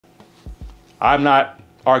I'm not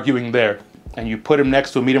arguing there, and you put them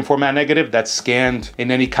next to a medium format negative that's scanned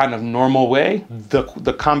in any kind of normal way,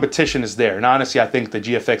 the competition is there. And honestly, I think the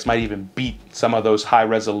GFX might even beat some of those high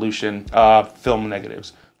resolution film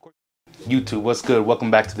negatives. YouTube, what's good?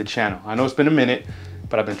 Welcome back to the channel. I know it's been a minute,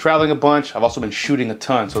 but I've been traveling a bunch. I've also been shooting a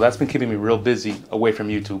ton, so that's been keeping me real busy away from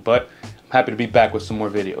YouTube, but I'm happy to be back with some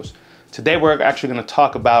more videos. Today, we're actually gonna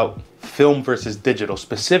talk about film versus digital,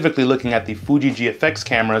 specifically looking at the Fuji GFX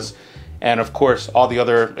cameras and of course, all the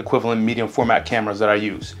other equivalent medium format cameras that I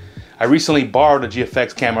use. I recently borrowed a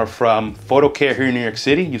GFX camera from bokeh here in New York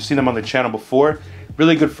City. You've seen them on the channel before.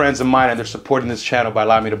 Really good friends of mine, and they're supporting this channel by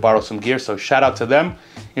allowing me to borrow some gear, so shout out to them.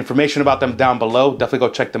 Information about them down below. Definitely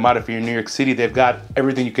go check them out if you're in New York City. They've got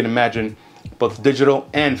everything you can imagine, both digital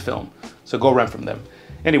and film, so go rent from them.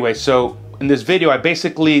 Anyway, so in this video, I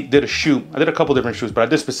basically did a shoot. I did a couple different shoots, but I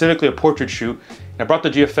did specifically a portrait shoot. And I brought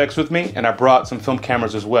the GFX with me, and I brought some film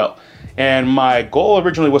cameras as well. And my goal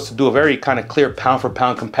originally was to do a very kind of clear pound for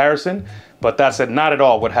pound comparison, but that's not at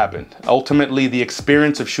all what happened. Ultimately, the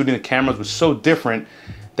experience of shooting the cameras was so different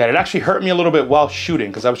that it actually hurt me a little bit while shooting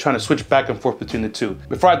because I was trying to switch back and forth between the two.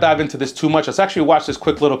 Before I dive into this too much, let's actually watch this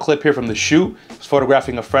quick little clip here from the shoot. I was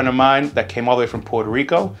photographing a friend of mine that came all the way from Puerto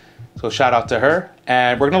Rico. So shout out to her.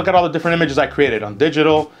 And we're gonna look at all the different images I created on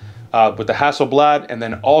digital, with the hasselblad, and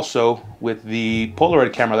then also with the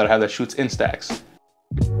Polaroid camera that I have that shoots Instax.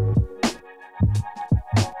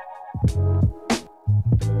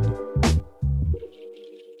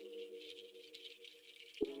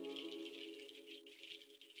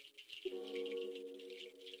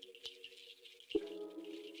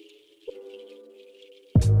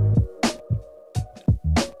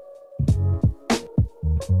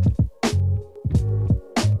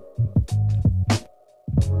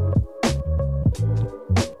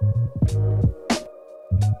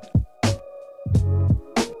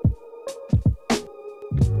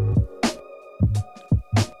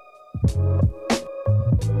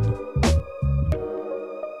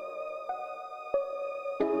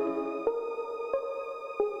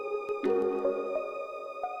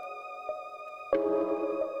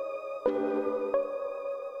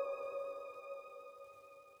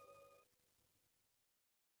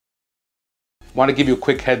 Want to give you a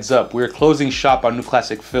quick heads up. We're closing shop on New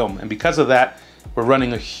Classic Film, and because of that, we're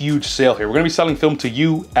running a huge sale here. We're going to be selling film to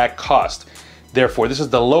you at cost. Therefore, this is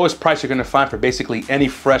the lowest price you're going to find for basically any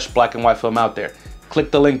fresh black and white film out there. Click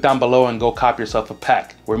the link down below and go cop yourself a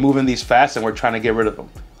pack. We're moving these fast and we're trying to get rid of them.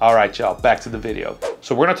 All right, y'all, back to the video.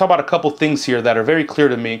 So we're going to talk about a couple things here that are very clear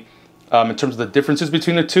to me in terms of the differences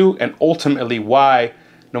between the two, and ultimately why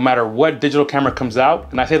no matter what digital camera comes out,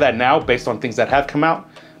 and I say that now based on things that have come out,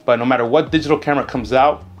 but no matter what digital camera comes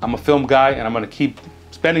out, I'm a film guy and I'm gonna keep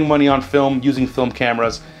spending money on film, using film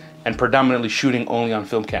cameras, and predominantly shooting only on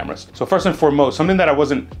film cameras. So first and foremost, something that I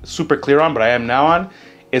wasn't super clear on, but I am now on,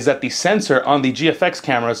 is that the sensor on the GFX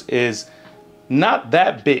cameras is not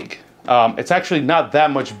that big. It's actually not that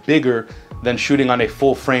much bigger than shooting on a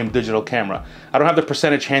full frame digital camera. I don't have the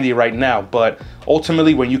percentage handy right now, but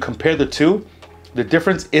ultimately when you compare the two, the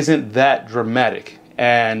difference isn't that dramatic.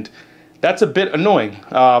 And that's a bit annoying.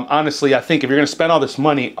 Honestly, I think if you're gonna spend all this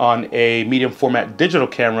money on a medium format digital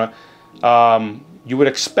camera, you would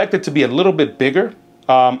expect it to be a little bit bigger,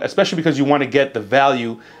 especially because you wanna get the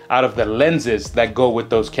value out of the lenses that go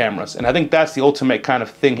with those cameras. And I think that's the ultimate kind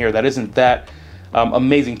of thing here that isn't that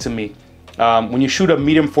amazing to me. When you shoot a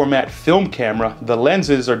medium format film camera, the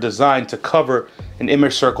lenses are designed to cover an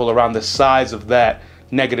image circle around the size of that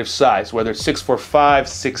negative size, whether it's 645,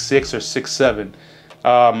 6.6, or 6.7.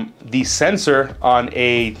 The sensor on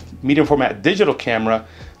a medium format digital camera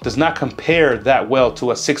does not compare that well to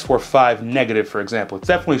a 645 negative, for example. It's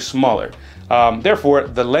definitely smaller. Therefore,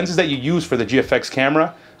 the lenses that you use for the GFX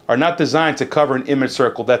camera are not designed to cover an image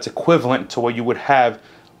circle that's equivalent to what you would have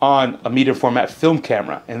on a medium format film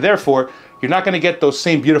camera. And therefore, you're not gonna get those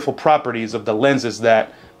same beautiful properties of the lenses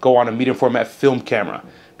that go on a medium format film camera,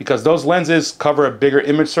 because those lenses cover a bigger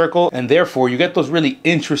image circle, and therefore you get those really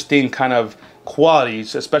interesting kind of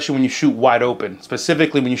qualities, especially when you shoot wide open.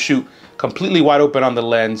 Specifically when you shoot completely wide open on the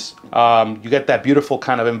lens, you get that beautiful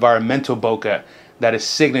kind of environmental bokeh that is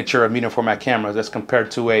signature of medium format cameras as compared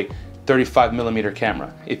to a 35mm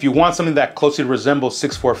camera. If you want something that closely resembles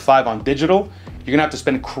 645 on digital, you're gonna have to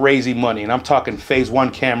spend crazy money, and I'm talking phase 1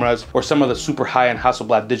 cameras or some of the super high-end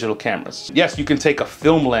Hasselblad digital cameras. Yes, you can take a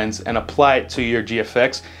film lens and apply it to your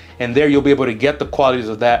GFX, and there you'll be able to get the qualities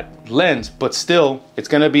of that lens, but still, it's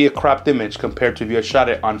gonna be a cropped image compared to if you had shot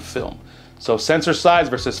it on film. So sensor size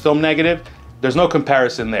versus film negative, there's no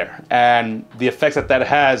comparison there. And the effects that that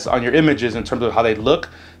has on your images in terms of how they look,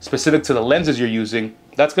 specific to the lenses you're using,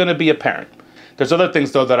 that's gonna be apparent. There's other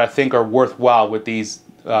things though that I think are worthwhile with these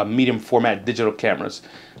medium format digital cameras.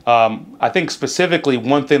 I think specifically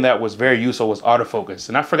one thing that was very useful was autofocus.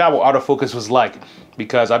 And I forgot what autofocus was like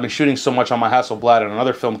because I've been shooting so much on my Hasselblad and on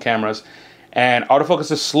other film cameras. And autofocus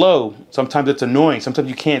is slow. Sometimes it's annoying. Sometimes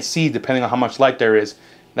you can't see depending on how much light there is.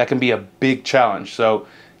 That can be a big challenge. So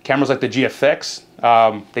cameras like the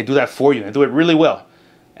GFX, they do that for you. They do it really well.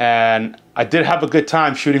 And I did have a good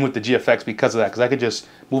time shooting with the GFX because of that, because I could just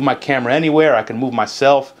move my camera anywhere. I can move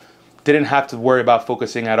myself. Didn't have to worry about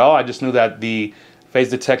focusing at all. I just knew that the phase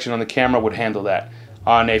detection on the camera would handle that.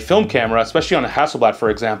 On a film camera, especially on a Hasselblad, for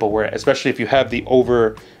example, where especially if you have the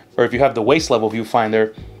if you have the waist level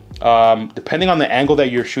viewfinder, depending on the angle that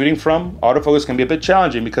you're shooting from, autofocus can be a bit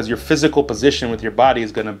challenging because your physical position with your body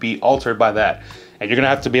is going to be altered by that. And you're going to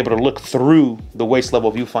have to be able to look through the waist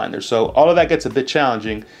level viewfinder. So all of that gets a bit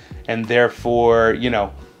challenging, and therefore, you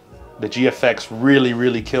know, the GFX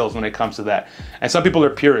really kills when it comes to that. And some people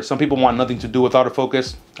are purists. Some people want nothing to do with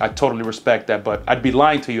autofocus. I totally respect that, but I'd be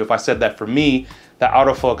lying to you if I said that for me, that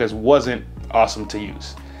autofocus wasn't awesome to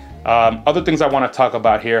use. Other things I want to talk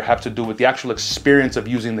about here have to do with the actual experience of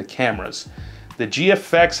using the cameras. The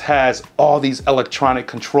GFX has all these electronic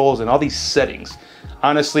controls and all these settings.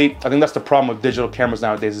 Honestly, I think that's the problem with digital cameras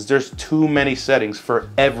nowadays, is there's too many settings for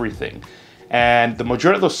everything. And the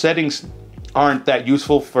majority of those settings aren't that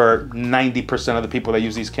useful for 90% of the people that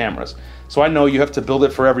use these cameras. So I know you have to build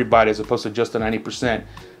it for everybody as opposed to just the 90%,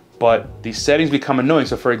 but these settings become annoying.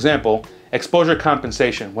 So for example, exposure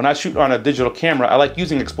compensation. When I shoot on a digital camera, I like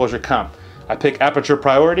using exposure comp. I pick aperture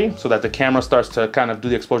priority so that the camera starts to kind of do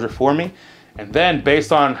the exposure for me. And then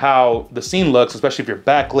based on how the scene looks, especially if you're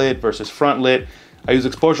backlit versus front lit, I use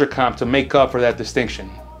exposure comp to make up for that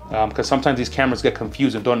distinction. Because sometimes these cameras get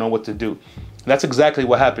confused and don't know what to do. And that's exactly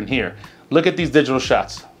what happened here. Look at these digital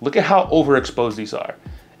shots. Look at how overexposed these are.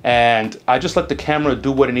 And I just let the camera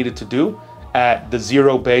do what it needed to do at the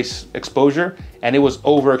zero base exposure, and it was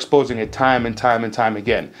overexposing it time and time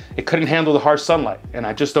again. It couldn't handle the harsh sunlight, and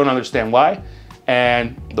I just don't understand why.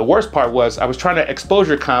 And the worst part was I was trying to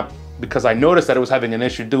exposure comp because I noticed that it was having an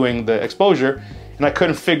issue doing the exposure, and I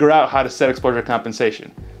couldn't figure out how to set exposure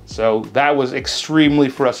compensation. So that was extremely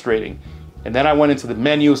frustrating. And then I went into the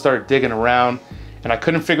menu, started digging around, and I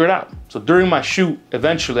couldn't figure it out. So during my shoot,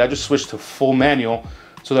 eventually I just switched to full manual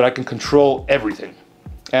so that I can control everything.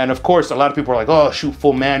 And of course, a lot of people are like, oh, shoot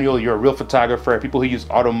full manual, you're a real photographer. People who use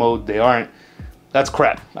auto mode, they aren't. That's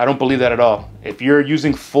crap. I don't believe that at all. If you're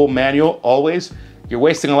using full manual always, you're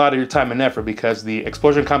wasting a lot of your time and effort, because the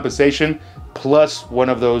exposure compensation plus one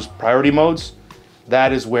of those priority modes,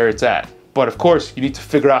 that is where it's at. But of course, you need to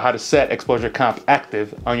figure out how to set exposure comp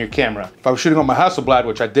active on your camera. If I was shooting on my Hasselblad,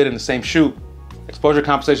 which I did in the same shoot, exposure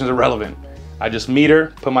compensation is irrelevant. I just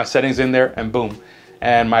meter, put my settings in there, and boom.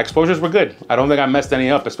 And my exposures were good. I don't think I messed any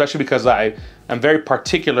up, especially because I am very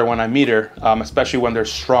particular when I meter, especially when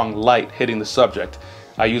there's strong light hitting the subject.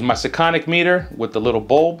 I use my Sekonic meter with the little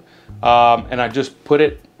bulb, and I just put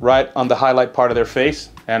it right on the highlight part of their face.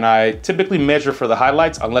 And I typically measure for the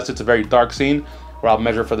highlights, unless it's a very dark scene, where I'll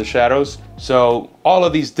measure for the shadows. So all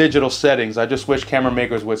of these digital settings, I just wish camera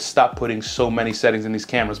makers would stop putting so many settings in these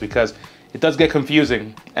cameras, because it does get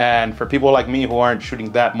confusing. And for people like me who aren't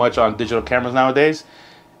shooting that much on digital cameras nowadays,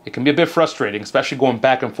 it can be a bit frustrating, especially going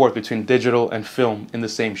back and forth between digital and film in the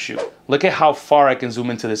same shoot. Look at how far I can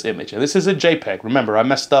zoom into this image. And this is a JPEG. Remember, I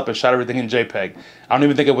messed up and shot everything in JPEG. I don't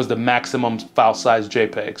even think it was the maximum file size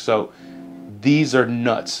JPEG. So these are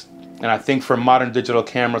nuts. And I think for modern digital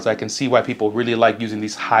cameras, I can see why people really like using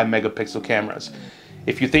these high megapixel cameras.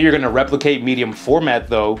 If you think you're gonna replicate medium format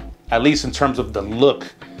though, at least in terms of the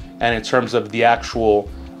look and in terms of the actual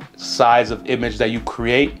size of image that you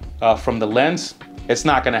create from the lens, it's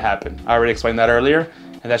not gonna happen. I already explained that earlier,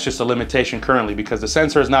 and that's just a limitation currently, because the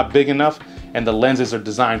sensor is not big enough and the lenses are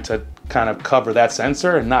designed to kind of cover that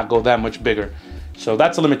sensor and not go that much bigger. So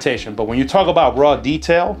that's a limitation. But when you talk about raw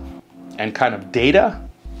detail and kind of data,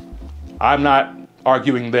 I'm not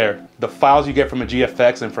arguing there. The files you get from a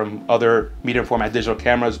GFX and from other medium format digital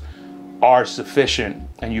cameras are sufficient,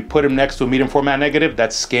 and you put them next to a medium format negative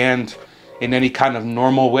that's scanned in any kind of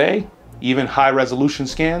normal way, even high resolution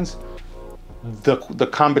scans, the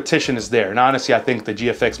competition is there. And honestly, I think the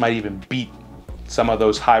GFX might even beat some of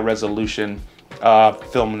those high resolution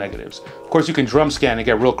film negatives. Of course, you can drum scan and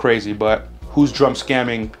get real crazy, but who's drum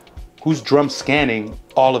scanning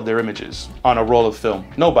all of their images on a roll of film?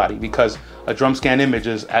 Nobody, because a drum scan image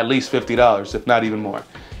is at least $50, if not even more.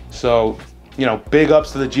 So, you know, big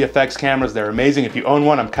ups to the GFX cameras. They're amazing. If you own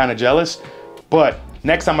one, I'm kind of jealous. But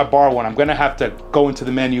next time I borrow one, I'm gonna have to go into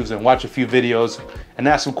the menus and watch a few videos and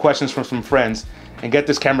ask some questions from some friends and get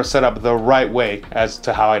this camera set up the right way as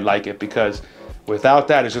to how I like it, because without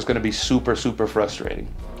that, it's just gonna be super, super frustrating.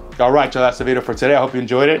 All right, y'all, that's the video for today. I hope you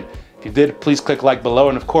enjoyed it. If you did, please click like below,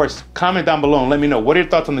 and of course, comment down below and let me know, what are your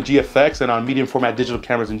thoughts on the GFX and on medium format digital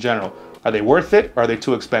cameras in general? Are they worth it, or are they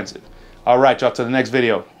too expensive? All right, y'all, to the next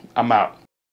video. I'm out.